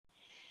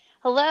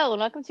Hello, and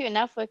welcome to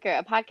Enough Wicker,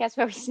 a podcast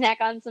where we snack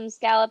on some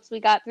scallops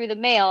we got through the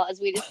mail as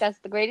we discuss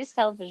the greatest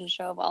television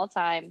show of all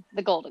time,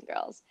 The Golden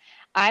Girls.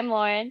 I'm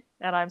Lauren,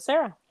 And I'm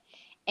Sarah.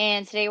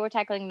 and today we're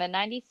tackling the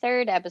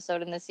 93rd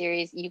episode in the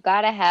series, You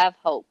Gotta Have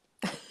Hope.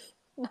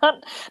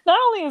 Not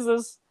only is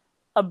this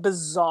a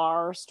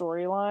bizarre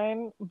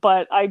storyline,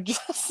 but I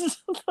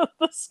just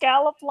the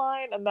scallop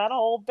line and that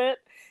whole bit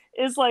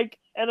is like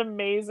an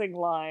amazing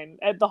line.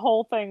 And the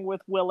whole thing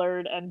with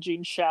Willard and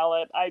Gene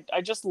Shalit,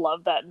 I just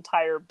love that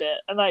entire bit.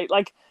 And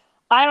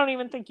I don't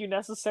even think you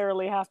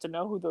necessarily have to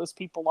know who those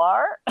people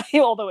are,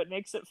 although it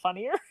makes it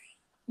funnier.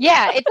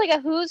 Yeah, it's like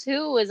a who's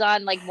who was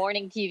on like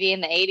morning TV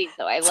in the 80s,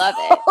 so I love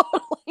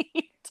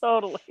it.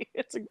 Totally.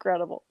 It's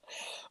incredible.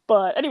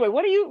 But anyway,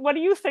 what do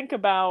you think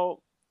about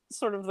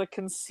sort of the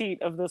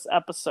conceit of this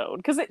episode?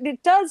 Because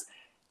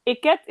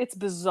it's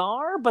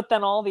bizarre, but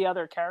then all the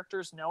other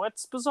characters know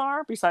it's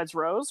bizarre besides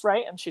Rose,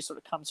 right? And she sort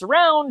of comes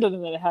around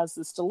and then it has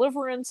this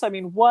deliverance. I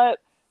mean, what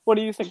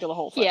do you think of the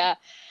whole thing? Yeah.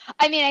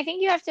 I mean, I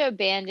think you have to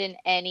abandon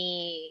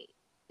any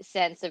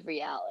sense of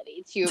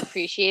reality to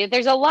appreciate it.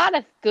 There's a lot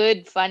of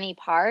good, funny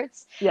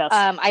parts. Yes.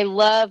 I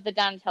love the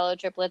Donatello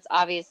triplets,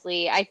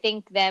 obviously. I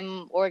think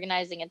them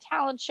organizing a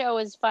talent show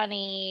is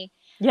funny.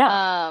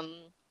 Yeah.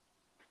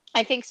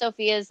 I think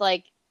Sophia's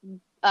like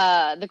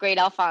the great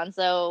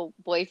Alfonso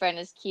boyfriend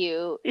is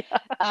cute. Yeah.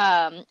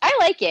 I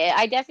like it.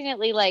 I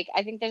definitely like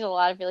I think there's a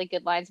lot of really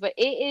good lines, but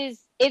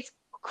it's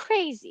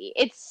crazy.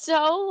 It's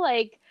so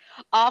like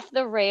off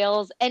the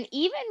rails, and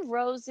even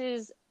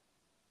Rose's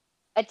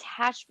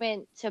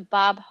attachment to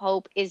Bob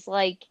Hope is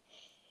like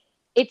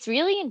it's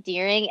really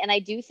endearing, and I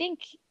do think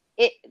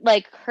it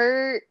like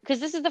her because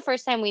this is the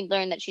first time we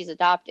learn that she's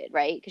adopted,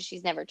 right? Because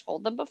she's never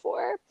told them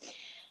before.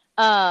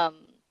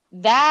 Um,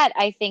 that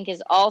I think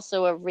is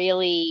also a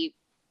really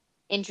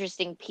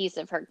interesting piece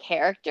of her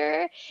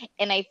character,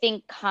 and I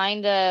think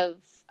kind of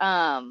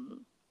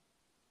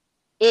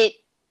it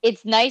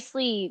it's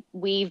nicely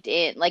weaved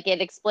in. Like it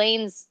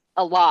explains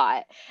a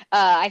lot.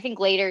 I think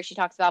later she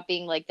talks about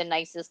being like the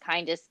nicest,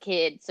 kindest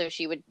kid, so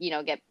she would,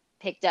 get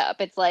picked up.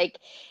 It's like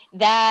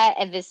that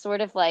and this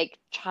sort of like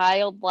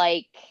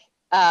childlike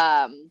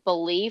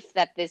belief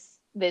that this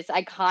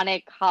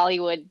iconic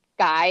Hollywood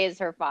guy is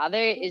her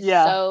father is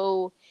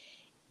so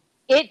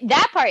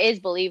that part is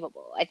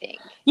believable, I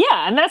think.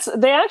 Yeah, and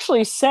they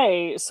actually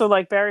say so.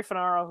 Like Barry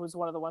Finaro, who's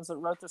one of the ones that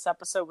wrote this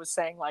episode, was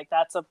saying like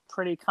that's a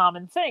pretty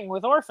common thing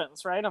with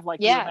orphans, right? Of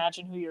like you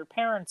imagine who your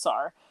parents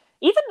are.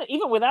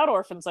 Even without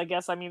orphans, I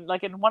guess. I mean,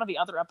 like in one of the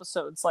other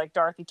episodes, like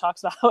Dorothy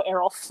talks about how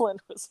Errol Flynn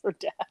was her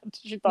dad.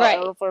 She thought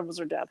Errol Flynn was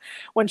her dad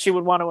when she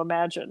would want to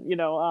imagine,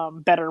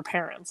 better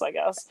parents, I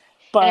guess.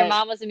 But and her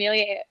mom was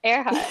Amelia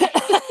Earhart.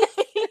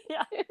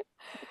 Yeah,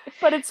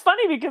 but it's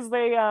funny because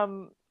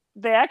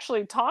they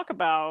actually talk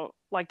about,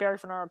 like Barry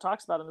Finaro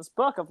talks about in this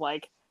book, of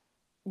like,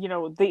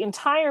 the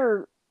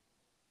entire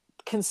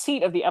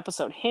conceit of the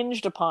episode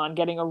hinged upon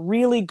getting a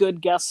really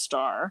good guest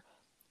star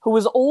who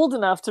was old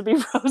enough to be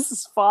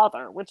Rose's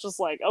father, which is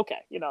like, okay,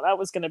 that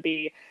was going to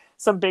be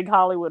some big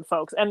Hollywood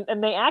folks.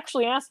 And they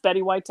actually asked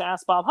Betty White to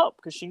ask Bob Hope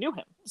because she knew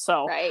him.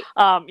 So,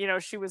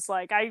 she was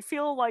like, I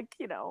feel like,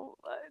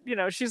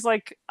 she's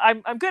like,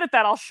 I'm good at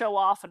that. I'll show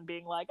off and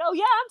being like, oh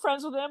yeah, I'm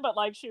friends with him. But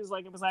like, she was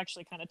like, it was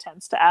actually kind of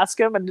tense to ask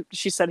him. And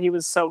she said he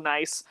was so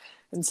nice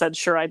and said,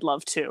 sure, I'd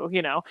love to,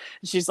 And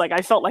she's like,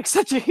 I felt like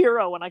such a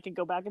hero when I can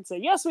go back and say,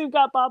 yes, we've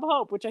got Bob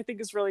Hope, which I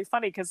think is really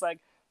funny because like,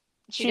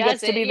 she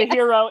gets to be the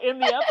hero in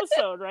the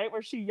episode, right?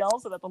 Where she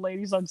yells it at the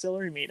ladies'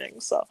 auxiliary meeting.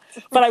 So,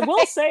 but I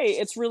will say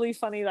it's really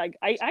funny. Like,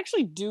 I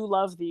actually do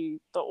love the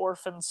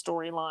orphan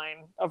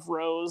storyline of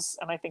Rose,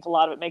 and I think a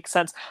lot of it makes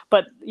sense.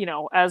 But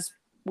as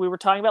we were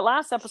talking about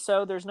last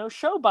episode, there's no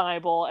show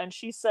Bible, and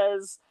she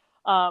says,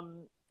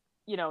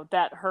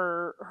 that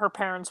her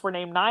parents were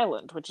named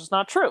Nyland, which is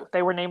not true.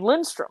 They were named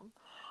Lindstrom.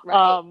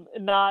 Right.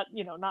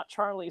 Not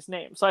Charlie's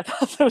name. So I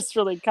thought that was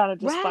really kind of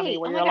just funny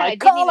where you're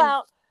like, call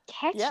out.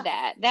 Catch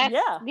that.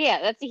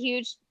 That's a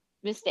huge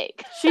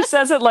mistake. She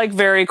says it like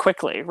very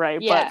quickly,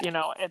 right? Yeah.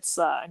 But it's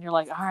and you're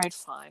like, all right,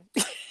 fine.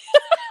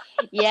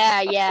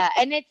 yeah.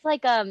 And it's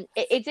like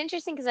it's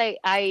interesting because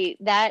I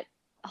that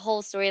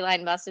whole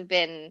storyline must have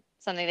been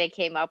something they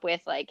came up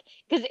with, like,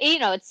 because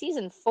it's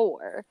season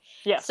 4.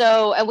 Yeah.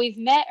 So and we've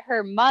met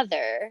her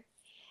mother,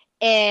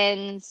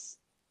 and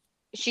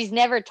she's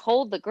never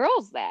told the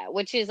girls that,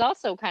 which is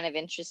also kind of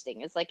interesting.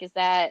 It's like, is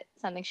that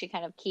something she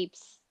kind of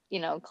keeps,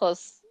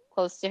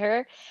 close to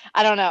her?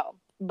 I don't know,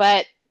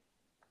 but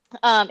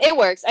it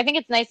works. I think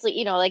it's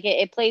nicely, like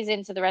it plays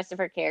into the rest of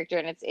her character,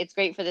 and it's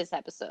great for this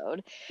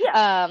episode.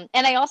 Yeah.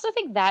 And I also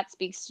think that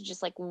speaks to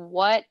just like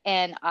what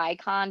an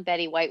icon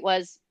Betty White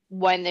was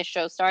when this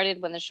show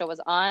started, when the show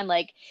was on.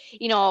 Like,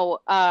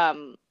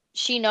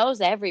 she knows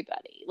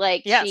everybody.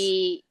 Like, yes.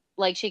 she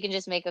can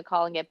just make a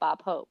call and get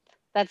Bob Hope.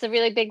 That's a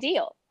really big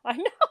deal. I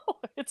know.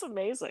 It's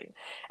amazing.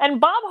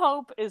 And Bob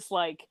Hope is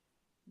like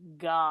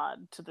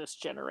God to this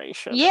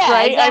generation. Yeah,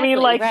 right? Exactly, I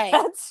mean, like, right.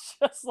 That's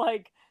just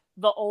like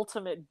the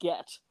ultimate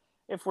get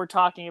if we're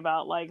talking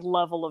about like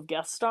level of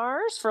guest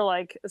stars for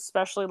like,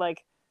 especially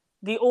like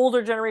the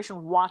older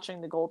generation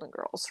watching the Golden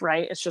Girls,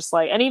 right? It's just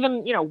like, and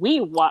even, you know,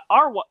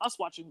 us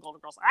watching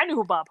Golden Girls, I knew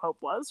who Bob Hope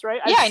was, right?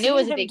 Yeah, I've I knew it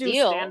was seen a him big do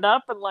deal stand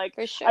up, and like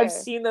for I've sure.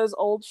 seen those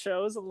old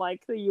shows and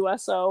like the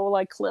USO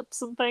like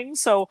clips and things.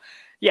 So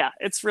yeah,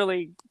 it's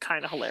really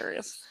kind of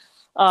hilarious.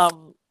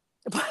 Um,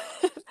 but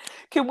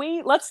can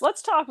we let's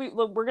talk? We're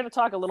going to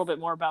talk a little bit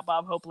more about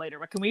Bob Hope later,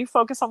 but can we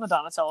focus on the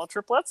Donatello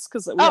triplets,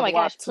 because we Oh have a my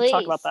gosh, lot to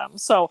talk about please. them.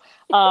 So,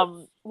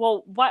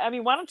 well, why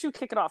don't you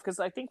kick it off? Because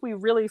I think we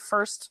really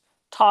first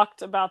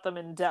talked about them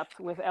in depth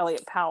with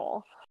Elliot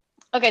Powell.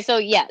 Okay, so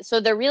yeah, so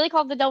they're really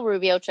called the Del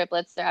Rubio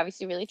triplets. They're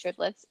obviously really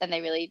triplets, and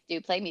they really do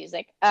play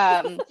music.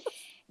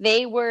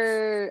 They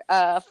were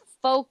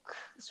folk,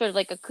 sort of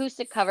like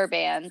acoustic cover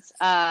bands,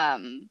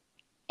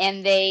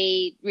 and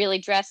they really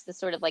dressed the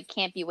sort of like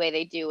campy way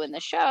they do in the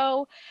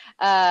show.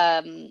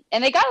 And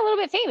they got a little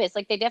bit famous.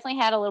 Like they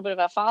definitely had a little bit of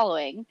a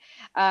following.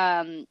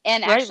 And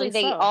actually, Rightly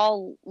they so.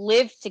 all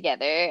lived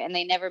together, and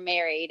they never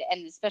married.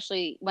 And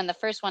especially when the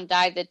first one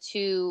died,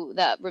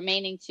 the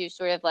remaining two,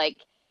 sort of like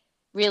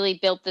really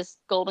built this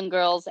Golden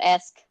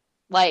Girls-esque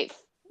life.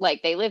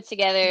 Like they lived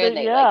together, they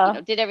like,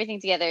 Yeah, did everything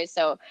together.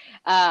 So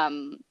I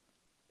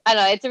don't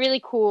know, it's a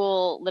really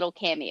cool little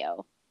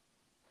cameo.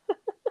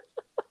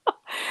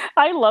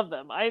 I love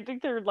them. I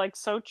think they're like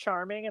so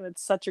charming, and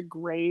it's such a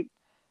great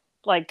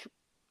like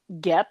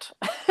get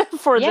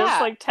for this Yeah.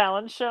 like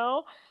talent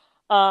show.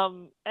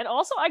 And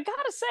also I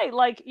gotta say,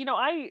 like, you know,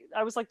 I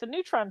was like, the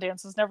Neutron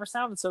dances never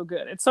sounded so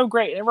good. It's so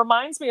great. It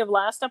reminds me of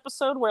last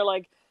episode where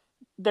like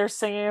they're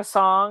singing a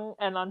song,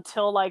 and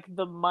until like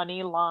the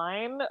money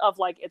line of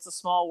like It's a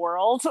Small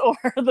World or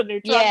the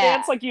Neutron Yeah.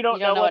 dance, like you You don't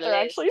don't know know what what it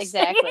they're is. actually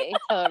singing. Exactly.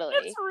 It's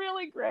Totally.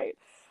 really great.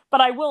 But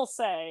I will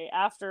say,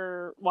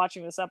 after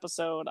watching this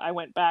episode, I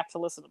went back to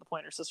listen to the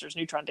Pointer Sisters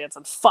Neutron dance,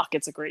 and fuck,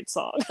 it's a great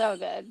song. So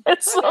good.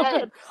 It's So so good.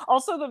 good.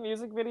 Also, the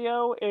music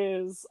video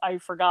is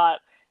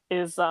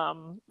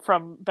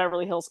from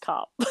Beverly Hills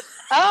Cop.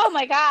 Oh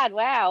my God.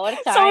 Wow. What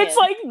a So it's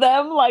tie-in. like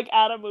them like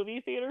at a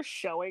movie theater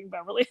showing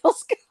Beverly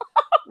Hills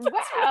Cop.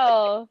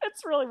 Wow.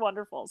 It's really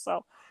wonderful.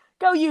 So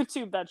go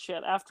YouTube that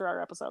shit after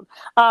our episode.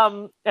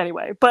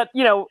 Anyway, but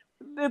you know,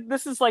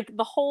 this is like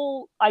the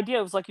whole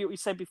idea was like you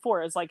said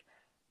before, is like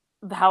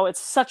how it's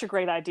such a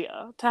great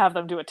idea to have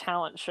them do a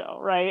talent show,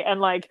 right?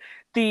 And like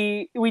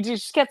we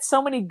just get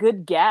so many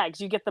good gags.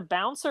 You get the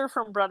bouncer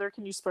from Brother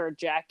Can You Spare a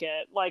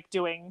Jacket like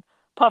doing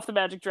Puff the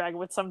Magic Dragon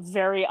with some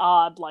very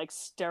odd like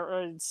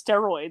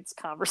steroids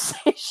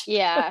conversation.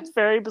 Yeah. It's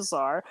very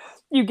bizarre.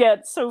 You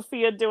get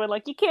Sophia doing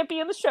like, you can't be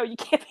in the show, you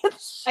can't be in the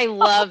show. I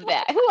love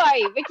that. Who are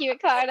you, Vicky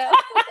Ricardo?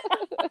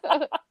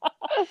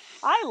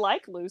 I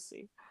like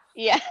Lucy.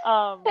 Yeah.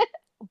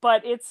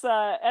 But it's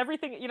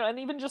everything, you know, and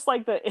even just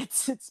like the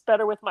it's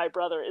better with my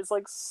brother is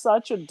like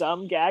such a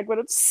dumb gag, but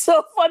it's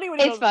so funny when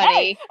he It's goes, funny.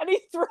 Hey! And he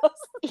throws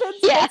the kids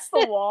Yeah. against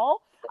the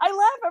wall. I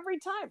laugh every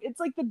time. It's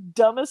like the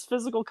dumbest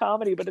physical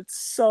comedy, but it's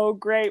so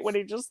great when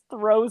he just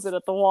throws it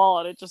at the wall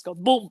and it just goes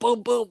boom,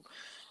 boom, boom.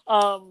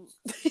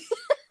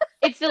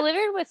 It's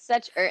delivered with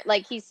such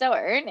like he's so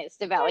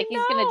earnest about like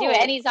he's gonna do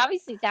it, and he's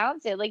obviously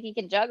talented. Like he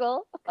can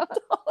juggle.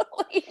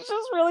 It's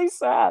just really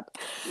sad.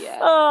 Yeah.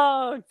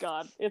 Oh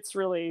God, it's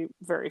really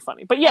very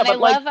funny. But yeah,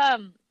 and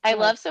but I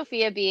love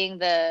Sophia being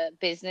the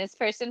business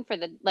person for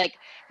the like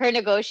her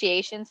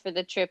negotiations for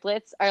the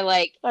triplets are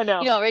like, I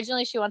know.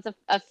 Originally she wants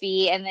a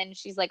fee, and then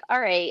she's like, all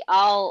right,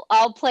 I'll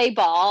play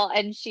ball,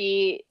 and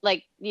she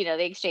like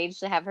they exchange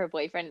to have her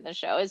boyfriend in the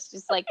show. It's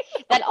just like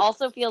that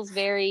also feels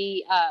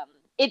very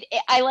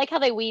I like how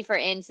they weave her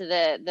into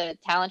the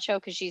talent show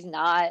because she's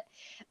not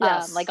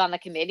like on the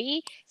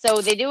committee,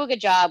 so they do a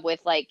good job with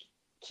like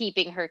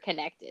keeping her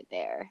connected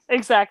there.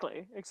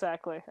 Exactly.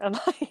 And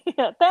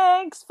yeah,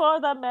 thanks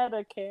for the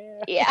Medicare.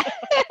 Yeah.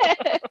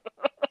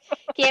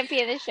 Can't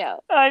be in the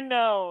show. I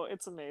know,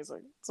 it's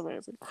amazing.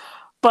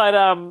 But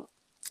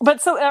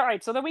so all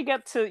right, so then we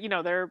get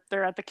to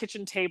they're at the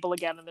kitchen table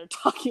again, and they're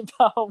talking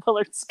about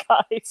Willard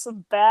Scott ate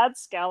some bad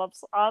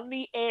scallops on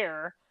the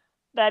air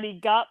that he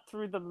got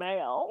through the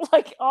mail.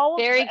 Like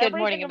very Good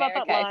Morning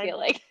America, I feel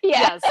like. Yeah.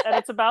 Yes, and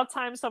it's about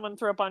time someone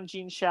threw up on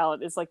Gene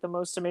Shalit is like the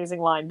most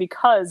amazing line,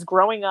 because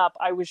growing up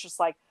I was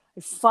just like,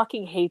 I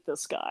fucking hate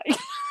this guy.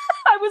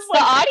 I was like,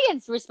 the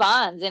audience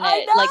responds in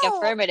a like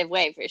affirmative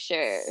way for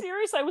sure.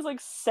 Seriously, I was like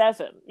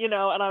 7, and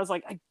I was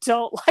like, I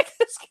don't like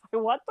this guy.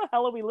 What the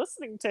hell are we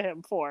listening to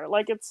him for?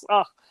 Like, it's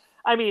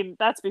I mean,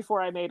 that's before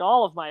I made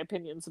all of my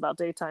opinions about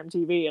daytime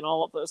TV and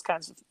all of those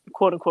kinds of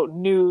quote unquote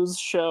news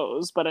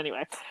shows. But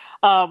anyway,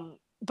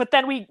 but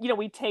then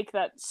we take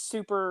that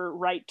super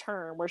right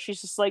turn where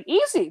she's just like,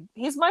 easy,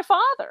 he's my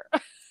father.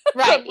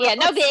 Right. Yeah.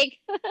 No big.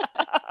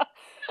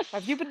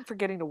 Have you been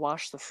forgetting to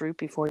wash the fruit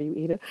before you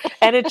eat it?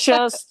 And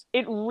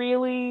it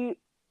really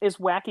is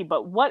wacky.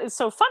 But what is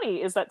so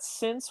funny is that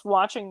since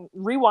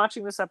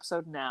rewatching this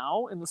episode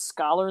now in the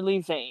scholarly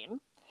vein,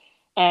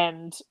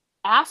 and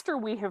after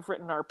we have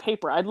written our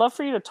paper, I'd love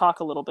for you to talk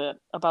a little bit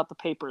about the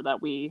paper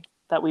that we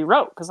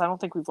wrote, because I don't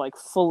think we've like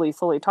fully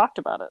talked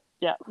about it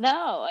Yeah.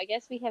 No, I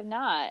guess we have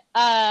not.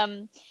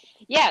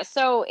 Yeah,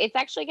 so it's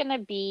actually going to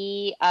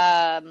be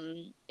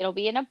it'll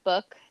be in a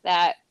book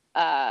that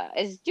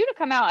is due to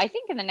come out I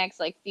think in the next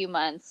like few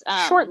months.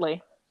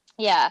 Shortly.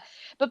 Yeah,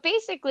 but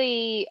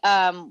basically,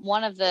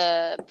 one of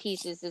the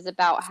pieces is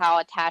about how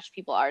attached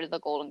people are to the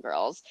Golden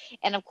Girls,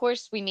 and of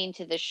course, we mean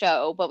to the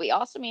show, but we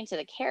also mean to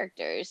the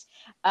characters.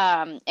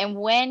 And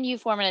when you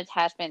form an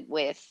attachment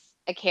with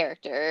a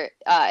character,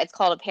 it's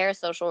called a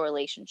parasocial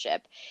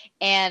relationship,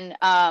 and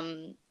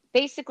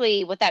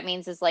basically, what that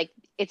means is like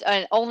it's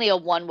only a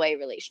one-way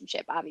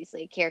relationship.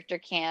 Obviously, a character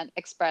can't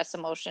express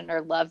emotion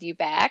or love you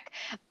back,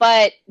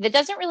 but that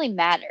doesn't really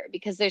matter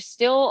because there's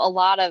still a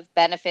lot of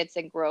benefits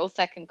and growth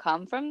that can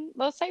come from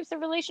those types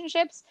of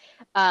relationships,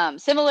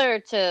 similar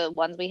to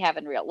ones we have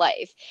in real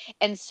life.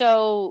 And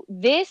so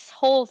this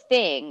whole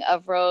thing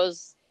of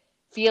Rose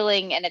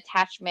feeling an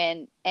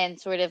attachment and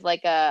sort of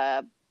like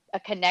a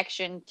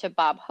connection to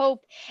Bob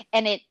Hope,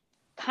 and it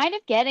kind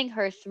of getting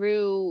her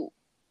through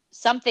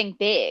something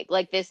big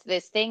like this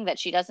thing that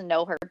she doesn't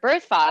know her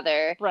birth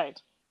father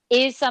Right.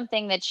 is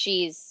something that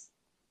she's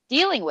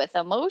dealing with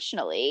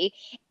emotionally.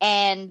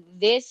 And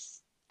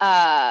this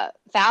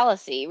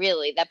fallacy,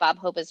 really, that Bob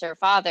Hope is her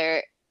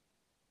father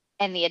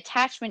and the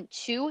attachment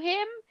to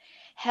him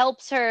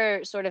helps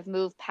her sort of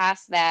move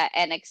past that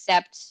and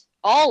accept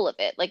all of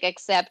it. Like,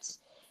 accept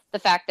the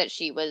fact that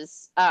she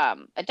was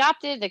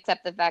adopted,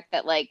 accept the fact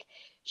that, like,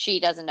 she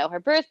doesn't know her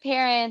birth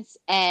parents,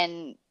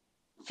 and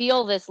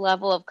feel this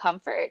level of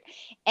comfort.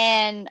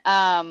 And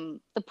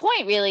the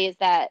point really is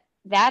that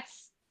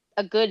that's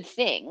a good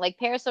thing. Like,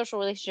 parasocial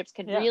relationships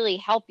can Yeah. really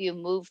help you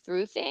move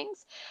through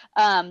things.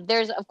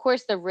 There's of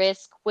course the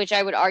risk, which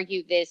I would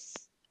argue this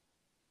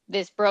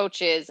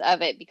broaches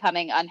of it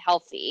becoming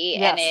unhealthy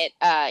and Yes. it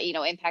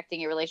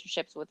impacting your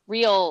relationships with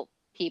real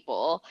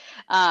people.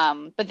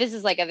 But this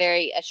is like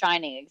a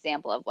shining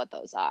example of what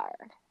those are.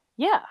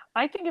 Yeah,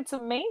 I think it's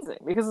amazing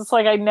because it's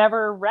like I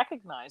never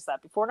recognized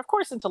that before. And of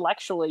course,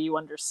 intellectually, you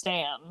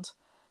understand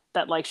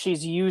that like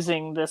she's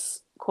using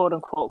this quote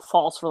unquote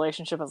false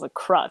relationship as a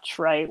crutch,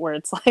 right? Where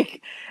it's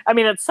like, I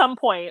mean, at some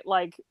point,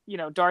 like,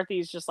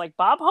 Dorothy's just like,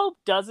 Bob Hope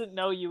doesn't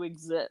know you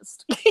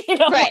exist,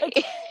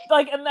 Right.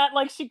 and that,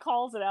 like, she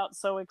calls it out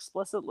so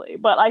explicitly.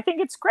 But I think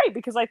it's great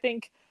because I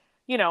think,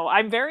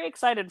 I'm very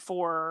excited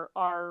for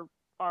our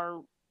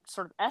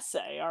sort of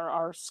essay,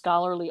 our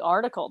scholarly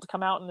article to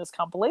come out in this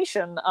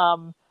compilation,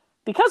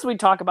 because we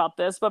talk about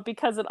this, but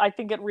because I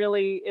think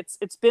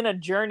it's been a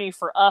journey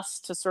for us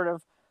to sort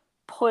of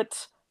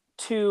put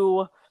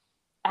to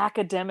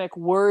academic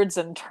words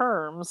and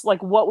terms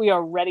like what we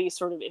already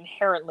sort of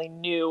inherently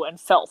knew and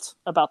felt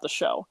about the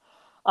show.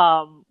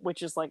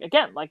 Which is like,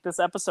 again, like this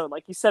episode,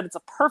 like you said, it's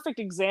a perfect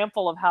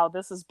example of how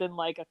this has been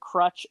like a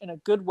crutch in a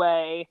good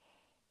way,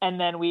 and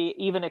then we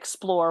even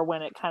explore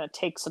when it kind of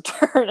takes a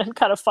turn and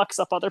kind of fucks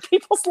up other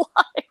people's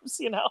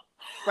lives.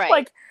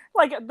 Right.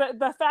 Like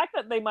the fact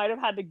that they might have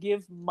had to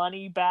give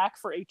money back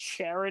for a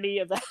charity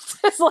event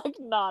is like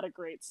not a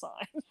great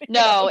sign.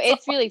 No,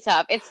 it's really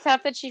tough. It's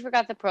tough that she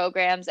forgot the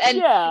programs. And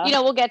Yeah.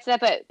 we'll get to that,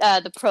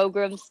 but the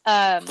programs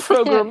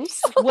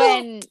Programs.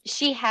 when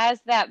she has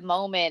that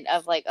moment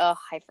of like, oh,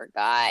 I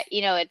forgot.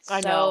 It's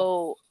I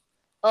know.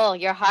 oh,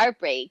 your heart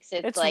breaks.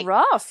 It's like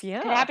rough.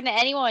 Yeah. could happen to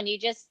anyone. You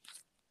just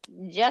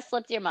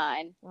slipped your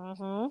mind.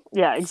 Mm-hmm.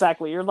 Yeah,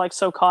 exactly. You're like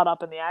so caught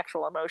up in the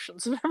actual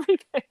emotions and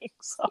everything.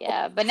 So.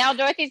 Yeah, but now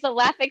Dorothy's the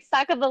laughing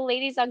stock of the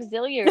ladies'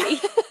 auxiliary.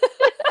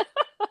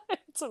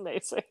 It's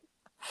amazing.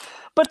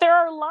 But there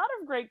are a lot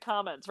of great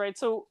comments, right?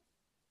 So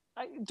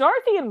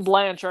Dorothy and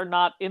Blanche are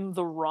not in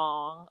the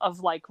wrong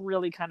of like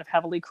really kind of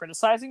heavily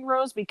criticizing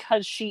Rose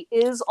because she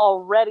is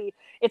already.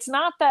 It's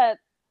not like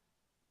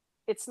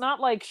it's not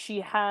like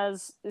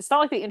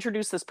they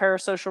introduce this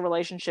parasocial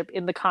relationship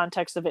in the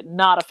context of it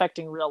not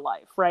affecting real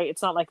life, right?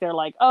 It's not like they're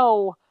like,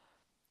 oh,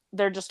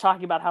 they're just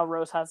talking about how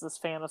Rose has this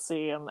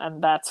fantasy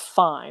and that's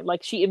fine.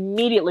 Like, she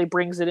immediately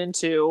brings it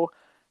into,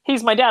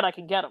 he's my dad, I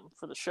can get him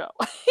for the show.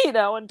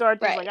 And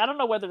Dorothy's Right. like, I don't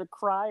know whether to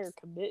cry or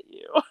commit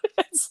you.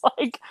 It's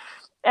like,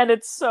 and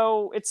it's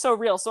so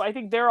real. So I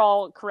think they're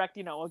all correct.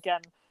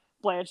 Again,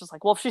 Blanche is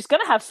like, well, if she's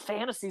gonna have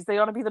fantasies, they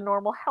ought to be the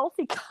normal,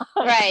 healthy kind.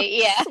 Right,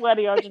 yeah.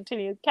 Sweaty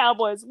Argentinian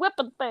cowboys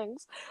whipping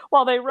things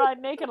while they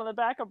ride naked on the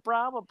back of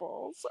Brahma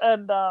bulls.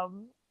 And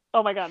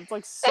oh my god, it's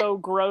like so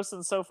gross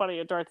and so funny.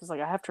 And Dorothy's like,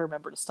 I have to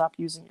remember to stop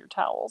using your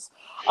towels.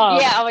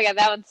 Yeah, oh my god,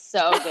 that one's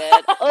so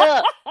good.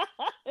 Ugh.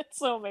 It's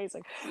so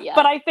amazing. Yeah.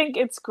 But I think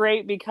it's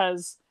great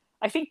because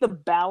I think the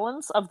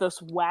balance of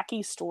this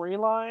wacky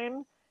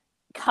storyline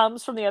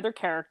comes from the other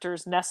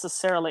characters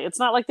necessarily. It's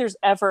not like there's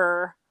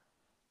ever,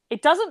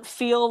 it doesn't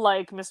feel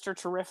like Mr.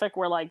 Terrific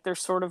where like they're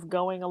sort of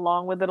going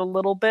along with it a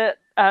little bit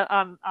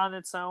on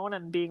its own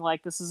and being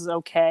like, this is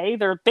okay.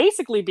 They're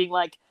basically being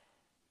like,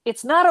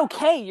 it's not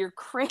okay, you're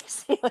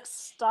crazy, like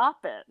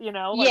stop it,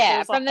 like,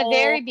 yeah, from the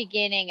very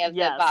beginning of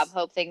Yes. the Bob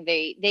Hope thing,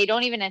 they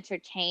don't even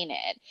entertain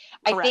it.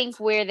 I Correct. think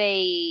where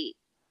they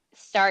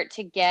start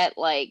to get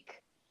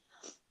like,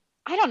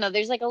 I don't know,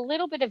 there's like a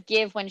little bit of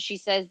give when she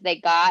says they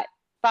got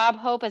Bob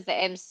Hope as the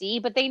MC,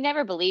 but they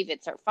never believe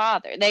it's her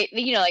father. They,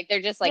 like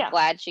they're just like Yeah.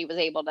 glad she was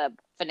able to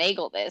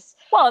finagle this.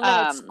 Well, and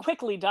then it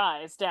quickly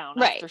dies down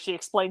Right. after she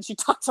explains she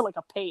talked to like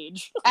a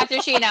page.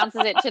 After she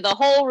announces it to the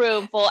whole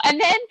room full. And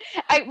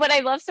then what I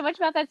love so much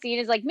about that scene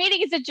is like,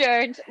 meeting is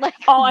adjourned, like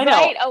I know.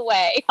 right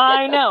away.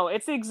 I know.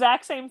 It's the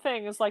exact same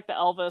thing as like the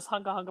Elvis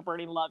Hunka Hunka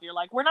Burning Love. You're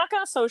like, we're not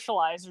going to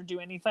socialize or do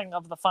anything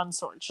of the fun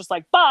sort. It's just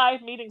like, bye,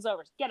 meeting's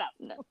over. Get out.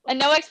 And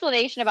no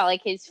explanation about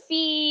like his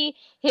fee,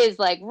 his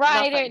like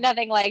rider,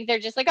 nothing. Like they're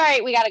just like, all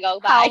right, we got to go.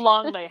 Bye. How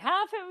long they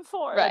have him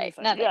for. Right.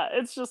 Nothing. Yeah,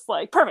 it's just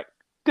like, perfect.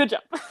 Good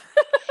job.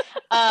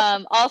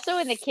 Also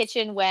in the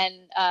kitchen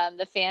when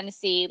the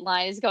fantasy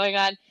line is going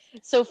on,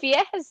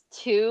 Sophia has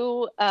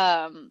two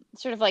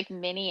sort of like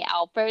mini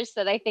outbursts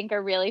that I think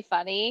are really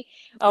funny.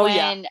 Oh,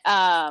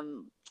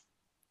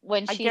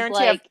 when she's I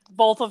like, I have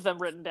both of them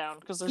written down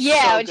because they're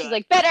yeah, so when good. she's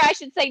like, better I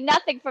should say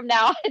nothing from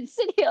now on,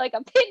 sit here like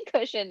a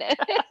pincushion.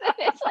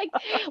 It's like,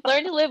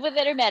 learn to live with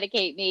it or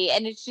medicate me.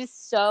 And it's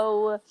just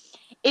so,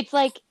 it's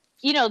like,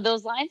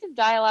 those lines of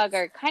dialogue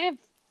are kind of,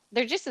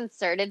 they're just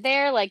inserted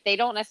there. Like they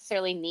don't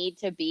necessarily need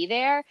to be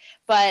there,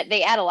 but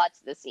they add a lot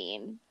to the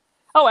scene.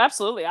 Oh,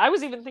 absolutely. I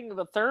was even thinking of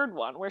the third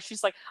one where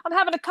she's like, I'm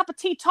having a cup of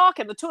tea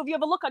talking. The two of you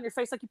have a look on your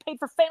face like you paid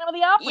for Phantom of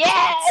the Opera.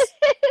 Yes!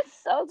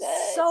 So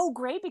good. So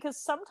great because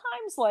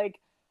sometimes,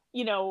 like,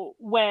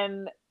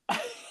 when...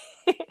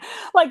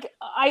 like,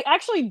 I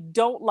actually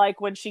don't like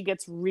when she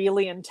gets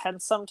really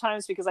intense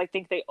sometimes because I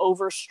think they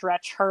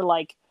overstretch her,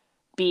 like,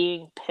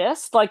 being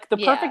pissed. Like, the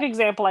perfect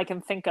example I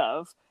can think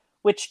of,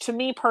 which to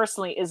me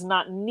personally is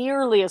not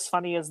nearly as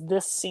funny as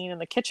this scene in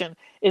the kitchen,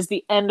 is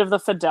the end of the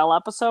Fidel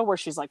episode where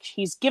she's like,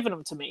 he's given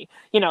him to me.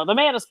 The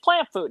man is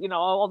plant food,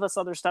 all this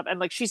other stuff. And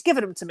like, she's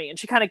given him to me. And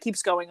she kind of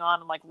keeps going on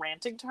and like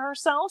ranting to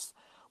herself.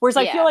 Whereas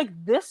I feel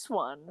like this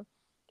one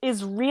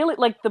is really,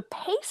 like, the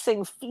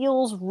pacing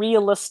feels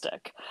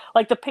realistic.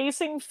 Like the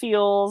pacing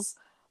feels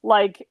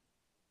like,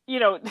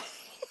 they're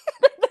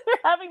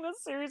having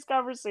this serious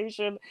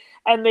conversation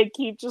and they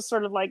keep just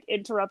sort of like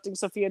interrupting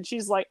Sophia and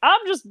she's like, I'm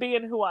just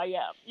being who I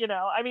am.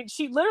 I mean,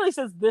 she literally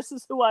says, this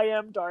is who I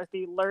am,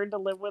 Dorothy, learn to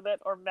live with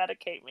it or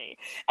medicate me.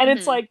 And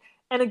it's like,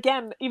 and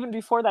again, even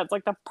before that, it's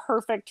like the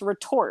perfect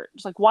retort.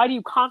 It's like, why do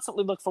you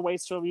constantly look for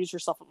ways to amuse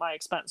yourself at my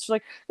expense? She's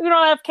like, you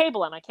don't have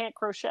cable and I can't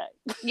crochet.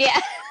 Yeah.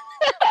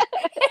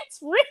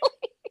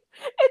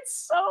 It's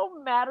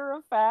so matter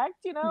of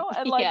fact, and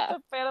like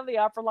the Phantom of the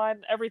Opera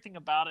line, everything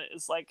about it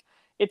is like,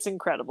 it's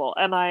incredible.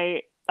 And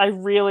I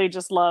really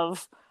just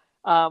love,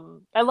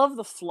 I love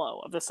the flow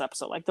of this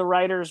episode. Like the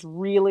writers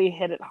really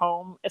hit it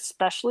home,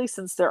 especially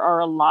since there are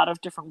a lot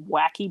of different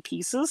wacky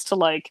pieces to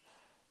like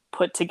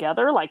put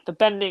together, like the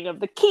bending of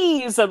the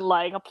keys and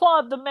like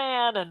applaud the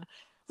man and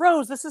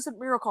Rose, this isn't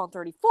Miracle on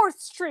 34th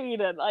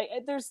Street. And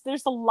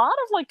there's a lot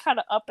of like kind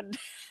of up and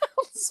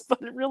downs,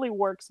 but it really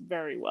works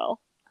very well.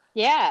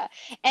 Yeah.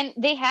 And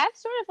they have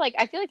sort of like,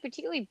 I feel like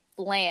particularly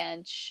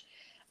Blanche,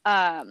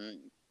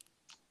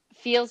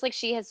 feels like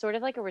she has sort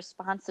of like a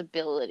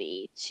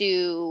responsibility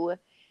to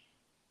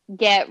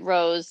get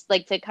Rose,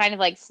 like to kind of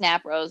like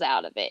snap Rose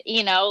out of it,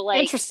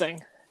 like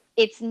interesting.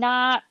 It's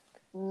not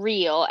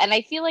real. And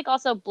I feel like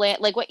also Blanche,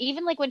 like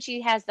even like when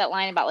she has that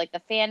line about like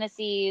the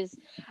fantasies,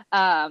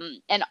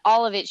 and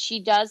all of it,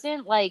 she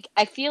doesn't like,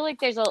 I feel like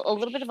there's a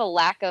little bit of a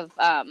lack of,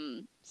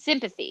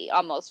 sympathy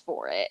almost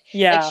for it.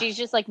 Yeah. Like she's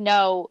just like,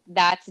 no,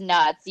 that's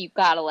nuts. You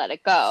gotta let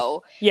it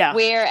go. Yeah.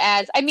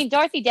 Whereas, I mean,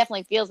 Dorothy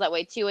definitely feels that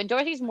way too. And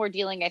Dorothy's more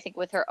dealing, I think,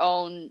 with her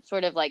own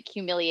sort of like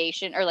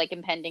humiliation or like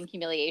impending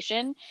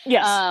humiliation.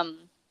 Yes.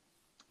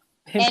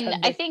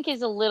 And I think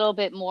is a little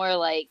bit more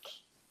like,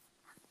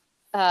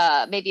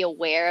 maybe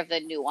aware of the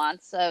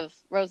nuance of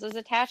Rose's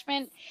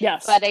attachment.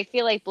 Yes. But I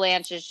feel like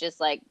Blanche is just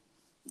like,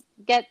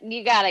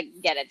 you gotta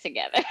get it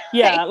together.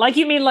 Yeah, like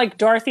you mean like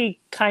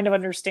Dorothy kind of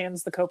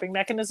understands the coping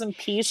mechanism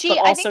piece, but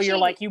also you're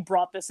like, you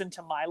brought this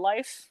into my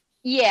life.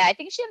 Yeah, I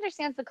think she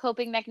understands the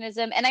coping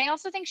mechanism, and I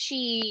also think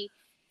she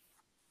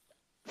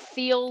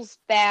feels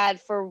bad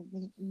for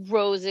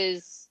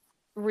Rose's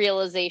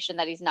realization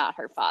that he's not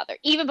her father,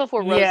 even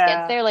before Rose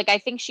gets there. Like I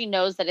think she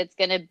knows that it's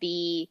gonna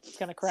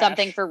crash.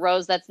 Something for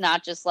Rose that's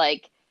not just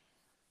like,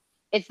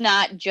 it's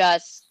not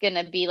just going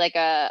to be like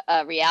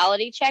a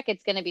reality check.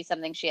 It's going to be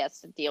something she has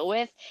to deal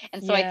with.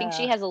 And so I think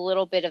she has a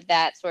little bit of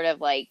that sort of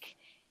like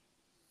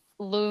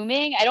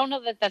looming. I don't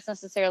know that that's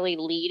necessarily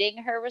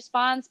leading her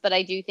response, but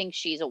I do think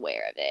she's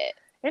aware of it.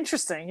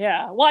 Interesting.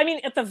 Yeah. Well, I mean,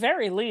 at the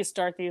very least,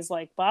 Dorothy is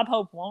like, Bob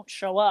Hope won't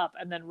show up.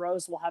 And then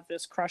Rose will have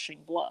this crushing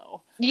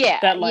blow. Yeah.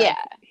 That like,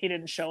 he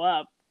didn't show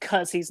up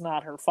because he's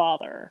not her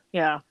father.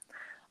 Yeah.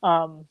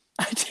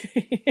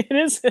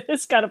 It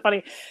is kind of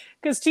funny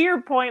because to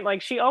your point,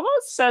 like she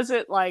almost says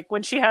it like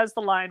when she has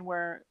the line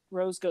where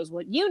Rose goes,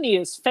 what you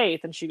need is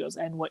faith, and she goes,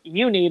 and what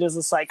you need is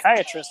a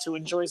psychiatrist who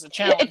enjoys a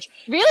challenge.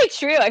 It's really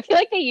true. I feel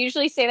like they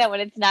usually say that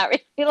when it's not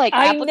really like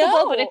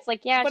applicable, but it's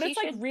like, yeah, but it's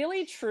like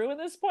really true at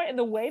this point, and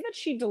the way that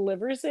she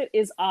delivers it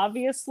is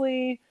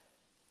obviously,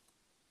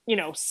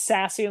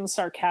 sassy and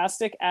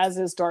sarcastic, as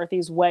is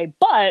Dorothy's way.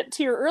 But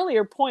to your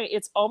earlier point,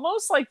 it's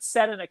almost like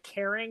said in a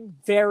caring,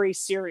 very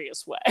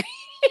serious way.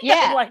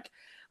 Yeah.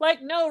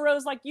 like, no,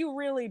 Rose, like, you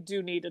really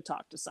do need to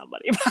talk to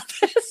somebody about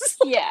this.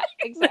 Yeah,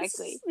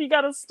 exactly. You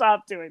got to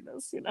stop doing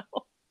this,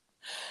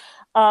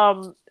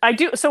 I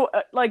do. So,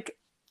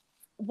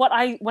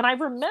 when I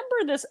remember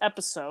this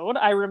episode,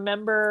 I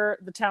remember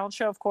the talent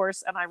show, of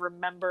course, and I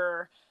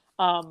remember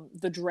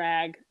the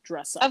drag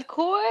dress up. Of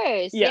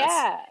course, yes.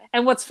 Yeah.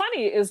 And what's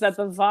funny is that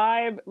the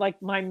vibe,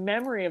 like my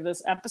memory of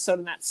this episode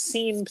and that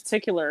scene in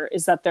particular,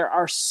 is that there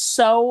are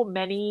so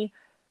many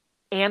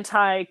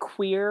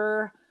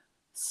anti-queer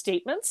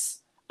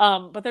statements,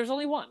 but there's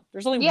only one.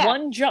 There's only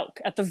one joke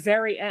at the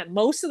very end.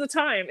 Most of the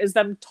time is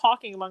them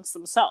talking amongst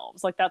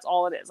themselves. Like, that's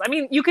all it is. I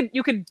mean, you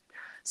could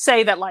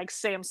say that like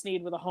Sam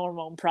Snead with a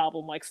hormone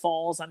problem like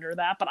falls under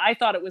that, but I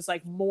thought it was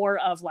like more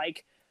of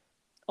like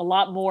a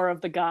lot more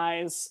of the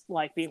guys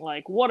like being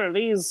like, what are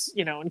these,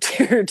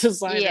 interior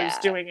designers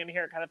doing in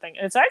here, kind of thing.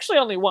 And it's actually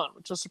only one,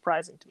 which is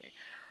surprising to me.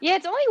 Yeah,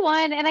 it's only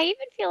one, and I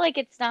even feel like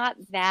it's not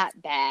that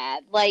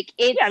bad. Like,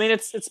 it's... Yeah, I mean,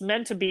 it's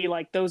meant to be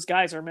like, those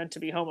guys are meant to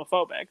be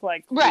homophobic.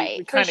 Like, right,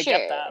 we kind of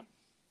get that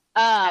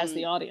as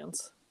the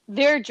audience.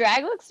 Their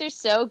drag looks are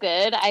so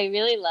good. I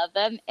really love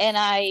them, and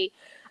I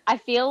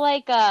feel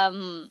like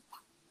that's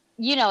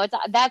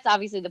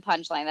obviously the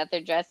punchline, that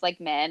they're dressed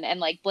like men, and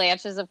like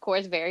Blanche is of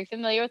course very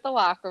familiar with the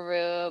locker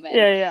room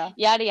and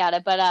yada yada,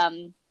 but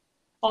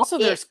also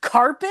there's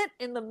carpet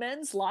in the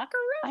men's locker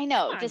room. I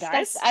know,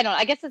 guys.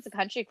 I guess it's a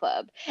country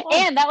club. Well,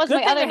 and that was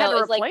my other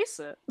note, is like,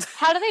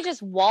 how do they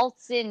just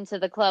waltz into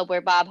the club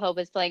where Bob Hope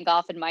is playing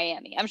golf in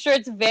Miami? I'm sure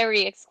it's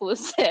very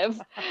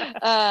exclusive.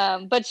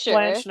 But sure,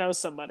 Blanche knows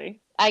somebody,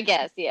 I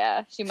guess.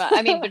 Yeah, she might.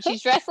 I mean, but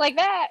she's dressed like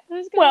that.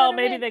 Well,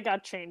 maybe they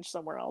got changed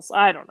somewhere else.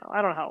 I don't know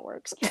how it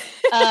works.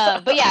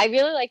 But yeah, I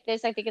really like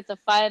this. I think it's a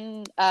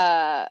fun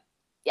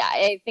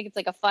I think it's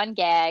like a fun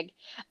gag.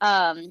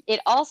 It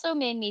also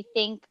made me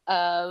think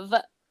of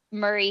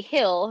Murray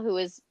Hill, who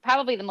is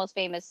probably the most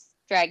famous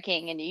drag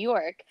king in New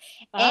York.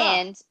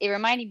 And it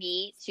reminded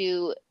me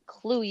to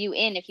clue you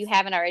in, if you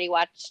haven't already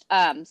watched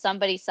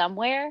Somebody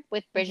Somewhere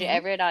with Bridget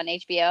Everett on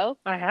HBO.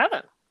 I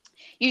haven't.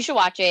 You should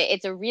watch it.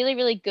 It's a really,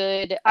 really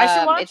good... I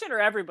should watch it, or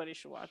everybody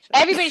should watch it?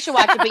 Everybody should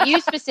watch it, but you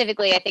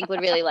specifically, I think,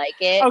 would really like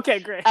it. Okay,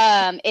 great.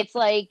 It's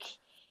like...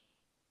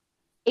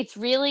 It's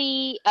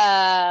really...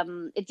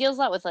 it deals a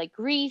lot with, like,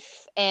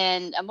 grief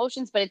and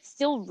emotions, but it's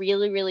still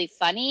really, really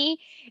funny.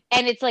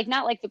 And it's, like,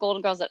 not like the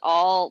Golden Girls at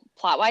all,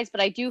 plot-wise,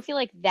 but I do feel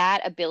like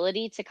that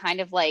ability to kind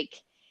of, like,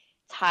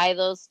 tie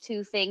those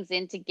two things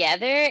in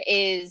together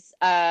is...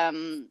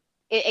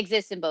 it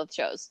exists in both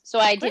shows. So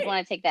I did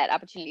want to take that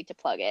opportunity to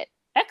plug it.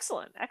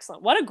 Excellent.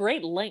 What a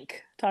great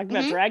link, talking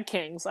about drag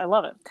kings. I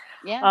love it.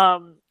 Yeah.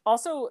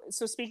 Also,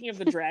 so speaking of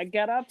the drag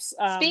get-ups,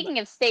 speaking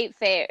of state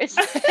fairs,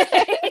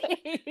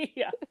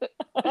 yeah.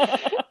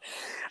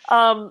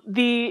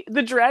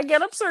 The drag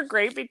get-ups are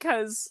great,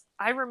 because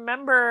I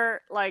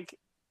remember like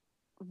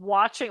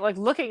watching, like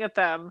looking at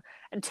them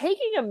and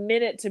taking a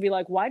minute to be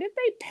like, why did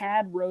they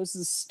pad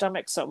Rose's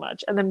stomach so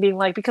much? And then being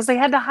like, because they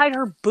had to hide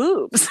her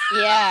boobs.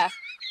 Yeah.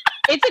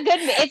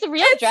 It's a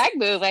real drag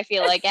move, I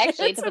feel like,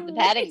 actually, to put the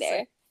padding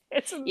there.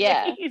 It's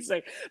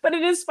amazing. But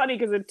it is funny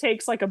because it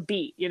takes like a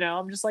beat,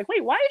 I'm just like,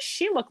 wait, why does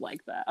she look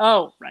like that?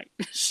 Oh, right.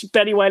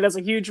 Betty White has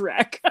a huge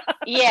wreck.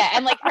 Yeah,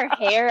 and like her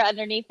hair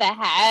underneath the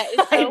hat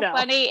is so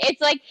funny.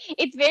 It's like,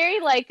 it's very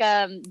like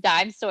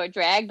dime store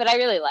drag, but I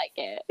really like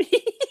it.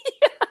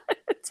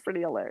 It's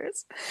pretty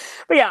hilarious.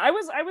 But yeah, I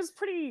was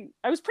pretty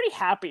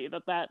happy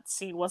that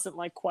scene wasn't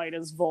like quite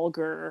as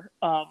vulgar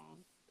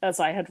as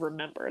I had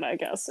remembered, I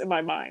guess, in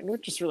my mind,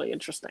 which is really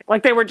interesting.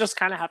 Like, they were just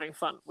kind of having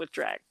fun with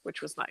drag,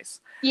 which was nice.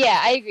 Yeah,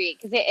 I agree,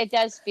 because it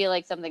does feel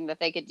like something that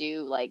they could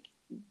do, like,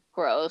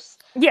 gross.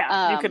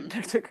 Yeah,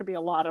 there could be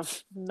a lot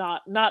of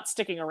not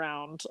sticking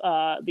around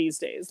these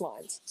days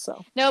lines.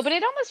 So no, but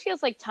it almost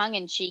feels like tongue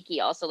in cheeky.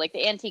 Also, like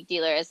the Antique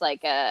Dealer is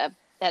like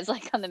that's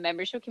like on the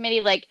membership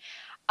committee. Like,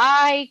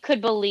 I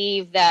could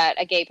believe that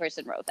a gay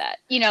person wrote that.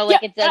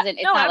 It doesn't.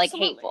 It's not like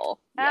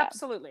hateful.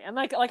 Absolutely, and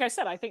like I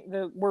said, I think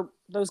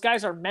those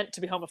guys are meant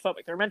to be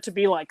homophobic. They're meant to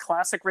be like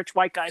classic rich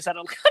white guys at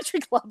a country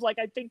club. Like,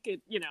 I think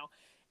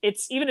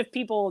it's, even if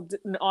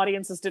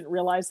audiences didn't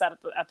realize that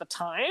at the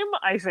time,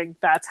 I think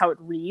that's how it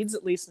reads,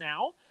 at least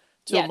now,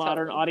 to a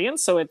modern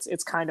audience. So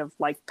it's kind of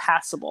like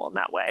passable in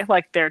that way.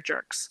 Like, they're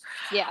jerks.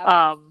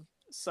 Yeah.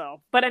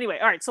 But anyway,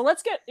 all right. So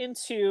let's get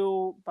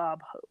into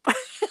Bob Hope.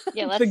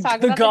 Yeah, let's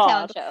talk about the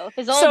talent show.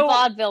 His old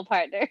vaudeville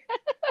partner.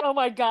 Oh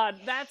my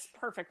God, that's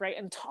perfect, right?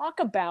 And talk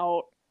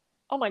about,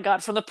 oh my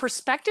God, from the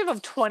perspective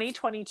of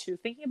 2022,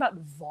 thinking about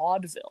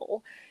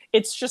vaudeville,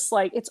 it's just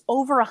like, it's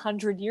over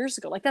 100 years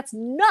ago. Like, that's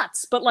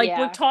nuts. But like,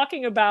 we're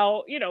talking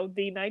about,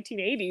 the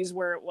 1980s,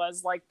 where it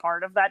was like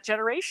part of that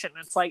generation.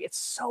 It's like, it's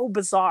so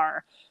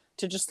bizarre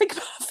to just think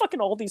about how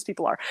fucking old these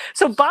people are.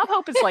 So Bob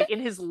Hope is like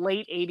in his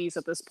late 80s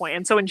at this point.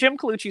 And so in Jim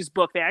Colucci's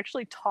book, they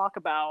actually talk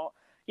about,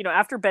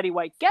 after Betty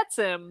White gets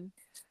him,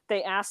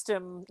 they asked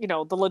him,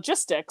 the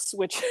logistics,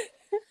 which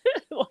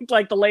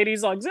like the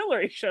ladies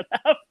auxiliary should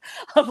have,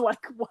 of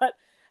like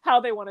how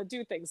they want to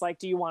do things. Like,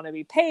 do you want to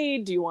be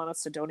paid? Do you want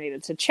us to donate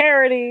it to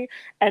charity?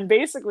 And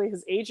basically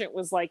his agent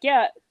was like,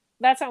 yeah,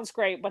 that sounds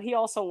great, but he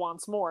also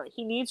wants more.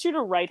 He needs you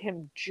to write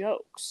him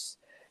jokes,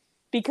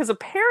 because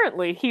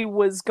apparently he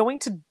was going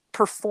to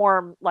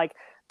perform like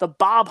the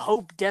Bob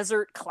Hope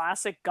Desert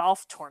Classic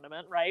Golf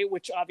Tournament, right?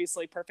 Which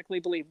obviously perfectly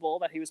believable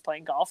that he was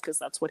playing golf, because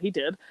that's what he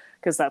did,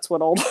 because that's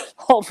what old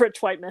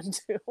rich white men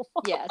do.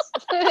 Yes.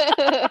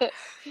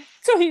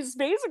 So he's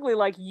basically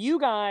like, you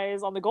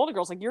guys on the Golden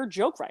Girls, like, you're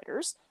joke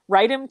writers,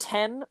 write him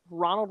 10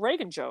 Ronald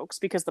Reagan jokes,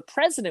 because the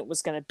president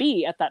was going to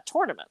be at that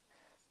tournament.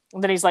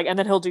 And then he's like, and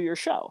then he'll do your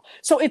show.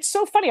 So it's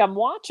so funny. I'm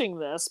watching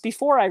this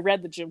before I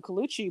read the Jim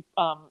Colucci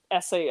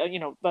essay,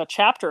 the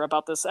chapter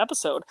about this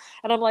episode.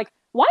 And I'm like,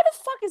 why the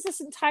fuck is this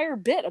entire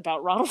bit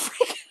about Ronald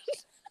Reagan?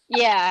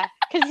 Yeah,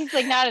 because he's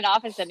like not in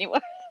office anymore.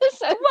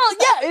 So, well,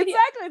 yeah,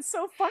 exactly. It's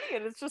so funny.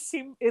 And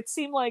it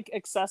seemed like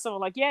excessive. I'm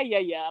like, yeah.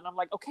 And I'm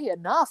like, okay,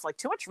 enough. Like,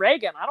 too much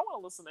Reagan. I don't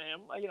want to listen to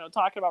him,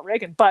 talking about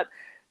Reagan. But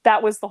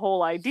that was the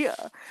whole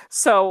idea.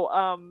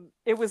 So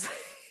it was...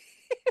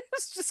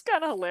 it's just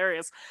kind of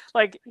hilarious.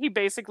 Like, he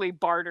basically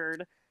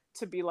bartered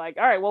to be like,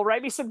 all right, well,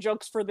 write me some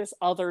jokes for this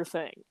other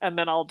thing, and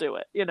then I'll do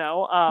it, which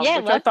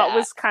I thought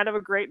was kind of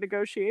a great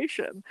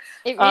negotiation.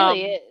 It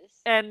really is.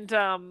 And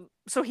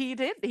so he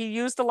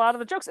used a lot of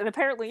the jokes, and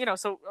apparently,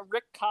 so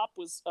Rick Kopp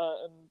was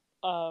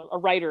a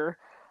writer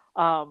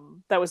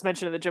that was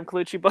mentioned in the Jim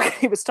Colucci book.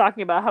 He was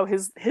talking about how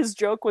his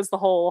joke was the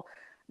whole,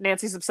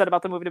 Nancy's upset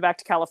about the moving back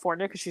to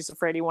California because she's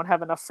afraid he won't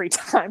have enough free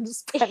time to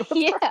spend with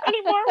her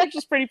anymore, which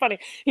is pretty funny.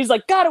 He's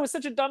like, God, it was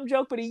such a dumb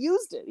joke, but he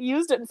used it. He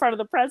used it in front of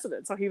the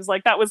president. So he was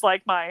like, that was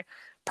like my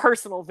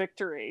personal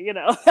victory,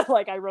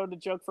 like I wrote a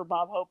joke for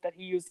Bob Hope that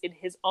he used in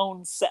his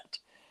own set.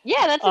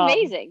 Yeah, that's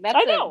amazing.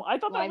 I know. I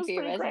thought that was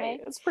pretty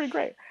great. It's pretty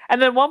great.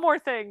 And then one more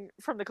thing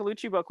from the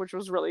Colucci book, which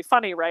was really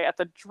funny, right? At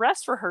the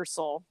dress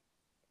rehearsal,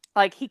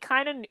 like he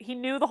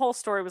knew the whole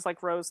story was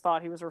like Rose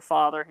thought he was her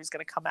father. He's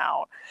going to come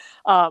out.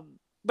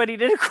 But he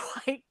didn't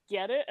quite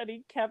get it, and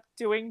he kept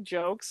doing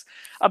jokes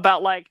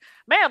about like,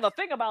 man, the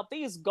thing about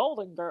these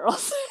Golden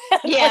Girls.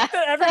 Yeah. Like,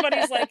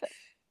 everybody's like,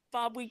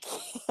 Bob, we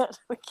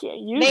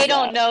can't use They that.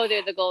 don't know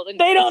they're the Golden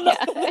Girls. They don't know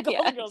the Golden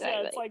Girls. Exactly.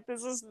 Yeah, it's like,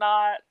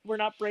 we're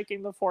not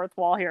breaking the fourth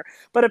wall here.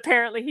 But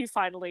apparently he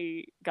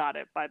finally got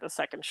it by the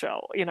second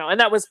show, and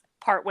that was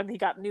part when he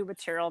got new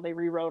material. They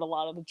rewrote a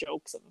lot of the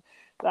jokes and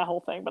that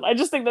whole thing. But I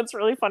just think that's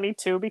really funny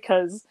too,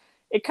 because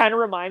it kind of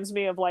reminds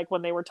me of like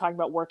when they were talking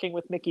about working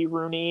with Mickey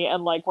Rooney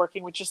and like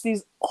working with just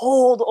these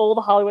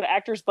old Hollywood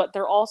actors, but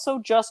they're also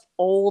just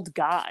old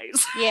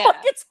guys. Yeah. Like,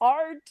 it's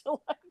hard to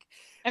like.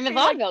 And the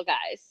vaudeville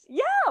guys.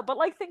 Yeah, but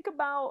like think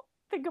about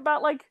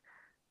like,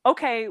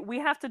 okay, we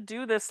have to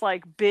do this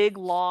like big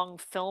long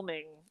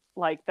filming,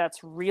 like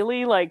that's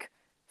really like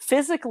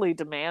physically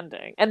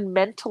demanding and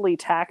mentally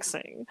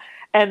taxing,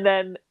 and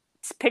then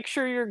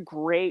picture your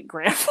great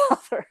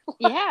grandfather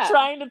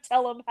trying to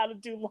tell him how to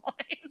do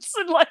lines,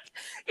 and like,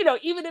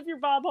 even if you're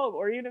Bob Hope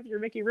or even if you're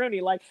Mickey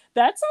Rooney, like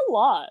that's a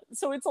lot.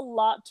 So it's a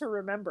lot to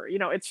remember.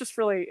 It's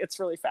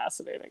really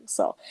fascinating.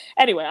 So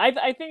anyway,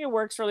 I think it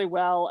works really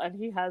well, and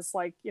he has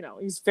like,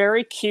 he's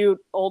very cute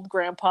old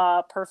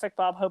grandpa, perfect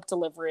Bob Hope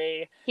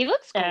delivery. He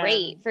looks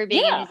great for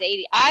being in his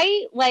 80s.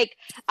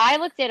 I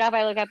looked it up.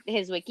 I looked up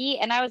his wiki,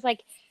 and I was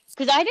like,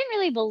 because I didn't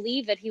really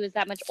believe that he was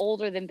that much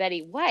older than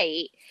Betty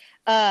White.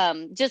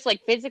 Just like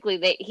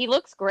physically, he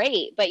looks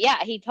great, but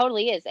yeah, he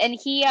totally is. And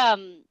he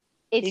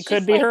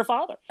could be her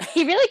father.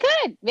 He really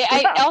could. Yeah.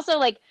 I also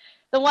like,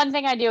 the one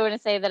thing I do want to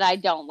say that I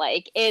don't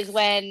like is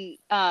when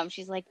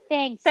she's like,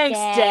 thanks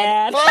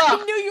Dad.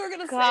 I knew you were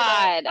gonna say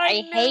that.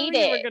 I hate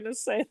it. You were gonna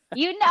say that.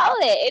 You know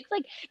it. It's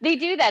like they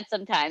do that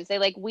sometimes. They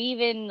like weave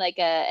in like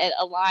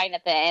a line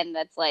at the end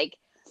that's like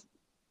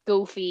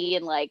goofy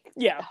and like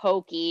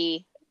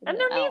hokey. And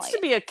there needs to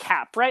be a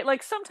cap, right?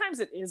 Like sometimes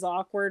it is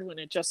awkward when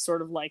it just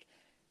sort of like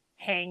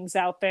hangs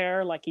out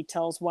there, like he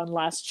tells one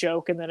last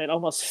joke and then it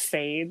almost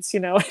fades,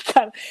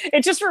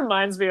 It just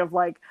reminds me of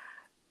like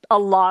a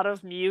lot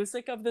of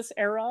music of this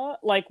era,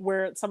 like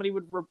where somebody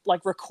would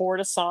record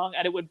a song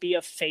and it would be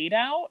a fade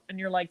out, and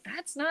you're like,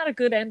 that's not a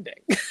good ending.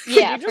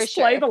 Yeah, you just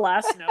play the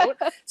last note.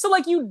 So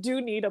like you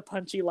do need a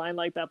punchy line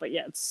like that, but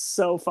yeah, it's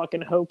so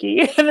fucking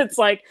hokey. And it's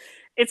like,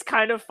 it's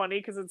kind of funny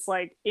because it's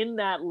like in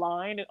that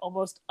line, it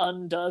almost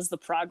undoes the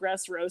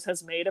progress Rose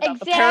has made about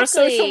the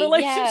parasocial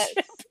relationship.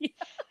 Yes. Yeah.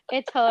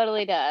 It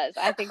totally does.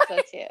 I think so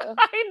too.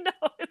 I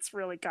know, it's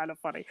really kind of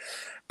funny,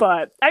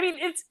 but I mean,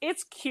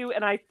 it's cute,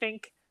 and I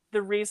think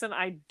the reason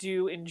I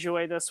do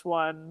enjoy this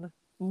one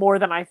more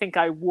than I think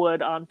I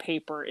would on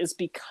paper is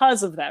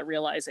because of that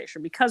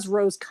realization, because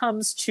Rose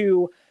comes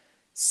to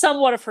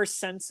somewhat of her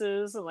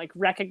senses and like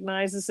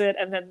recognizes it,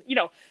 and then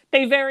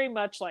they very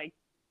much like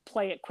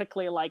play it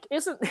quickly, like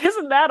isn't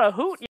that a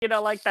hoot,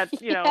 like that,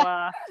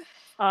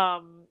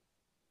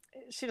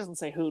 she doesn't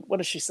say hoot. What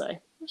does she say?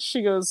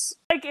 She goes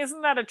like,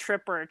 isn't that a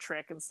trip or a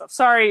trick and stuff.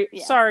 Sorry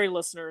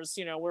listeners,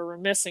 we're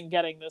remiss in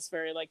getting this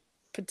very like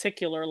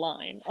particular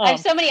line. I have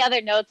so many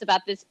other notes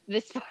about this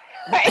part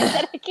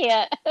that I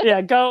can't.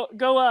 Yeah, go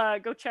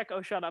check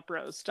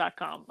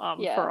ohshutuprose.com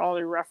for all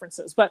your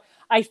references. But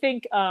I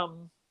think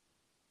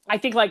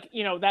like,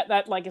 you know,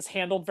 that like is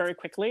handled very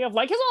quickly of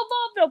like his old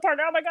vaudeville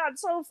partner. Oh my god,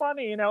 so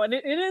funny, you know, and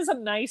it is a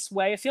nice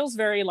way. It feels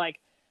very like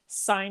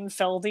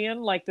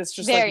Seinfeldian, like this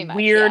just Very like much,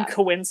 weird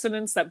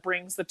coincidence that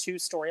brings the two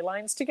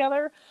storylines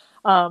together,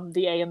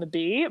 the A and the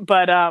B.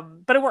 But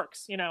it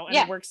works, you know, and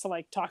it works to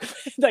like talk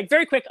like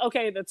very quick.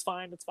 Okay, that's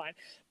fine.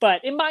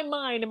 But in my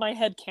mind, in my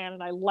head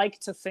canon, I like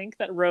to think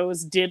that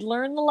Rose did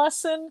learn the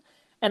lesson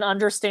and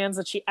understands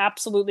that she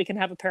absolutely can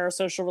have a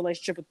parasocial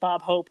relationship with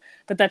Bob Hope,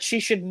 but that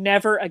she should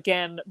never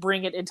again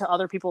bring it into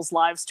other people's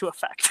lives to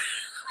affect.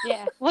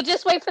 Yeah, we'll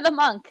just wait for the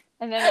monk,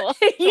 and then we'll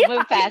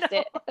move past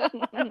it.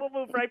 And we'll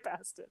move right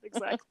past it.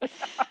 Exactly.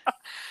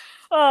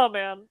 Oh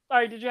man! All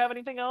right. Did you have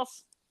anything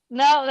else?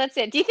 No, that's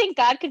it. Do you think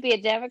God could be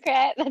a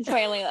Democrat? That's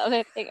my only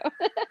other thing.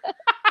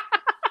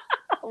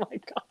 Oh my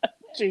god!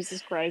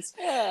 Jesus Christ!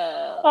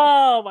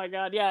 Oh my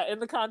god! Yeah. In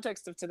the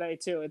context of today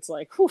too, it's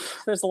like, whew,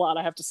 there's a lot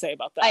I have to say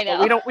about that. I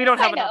know. But we don't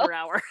have another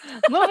hour.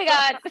 Moving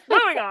on.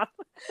 Moving on.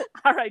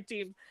 All right,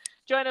 team.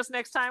 Join us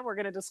next time. We're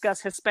going to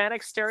discuss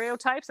Hispanic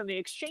stereotypes and the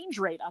exchange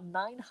rate on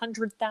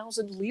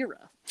 900,000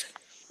 lira.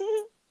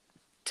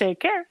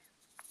 Take care.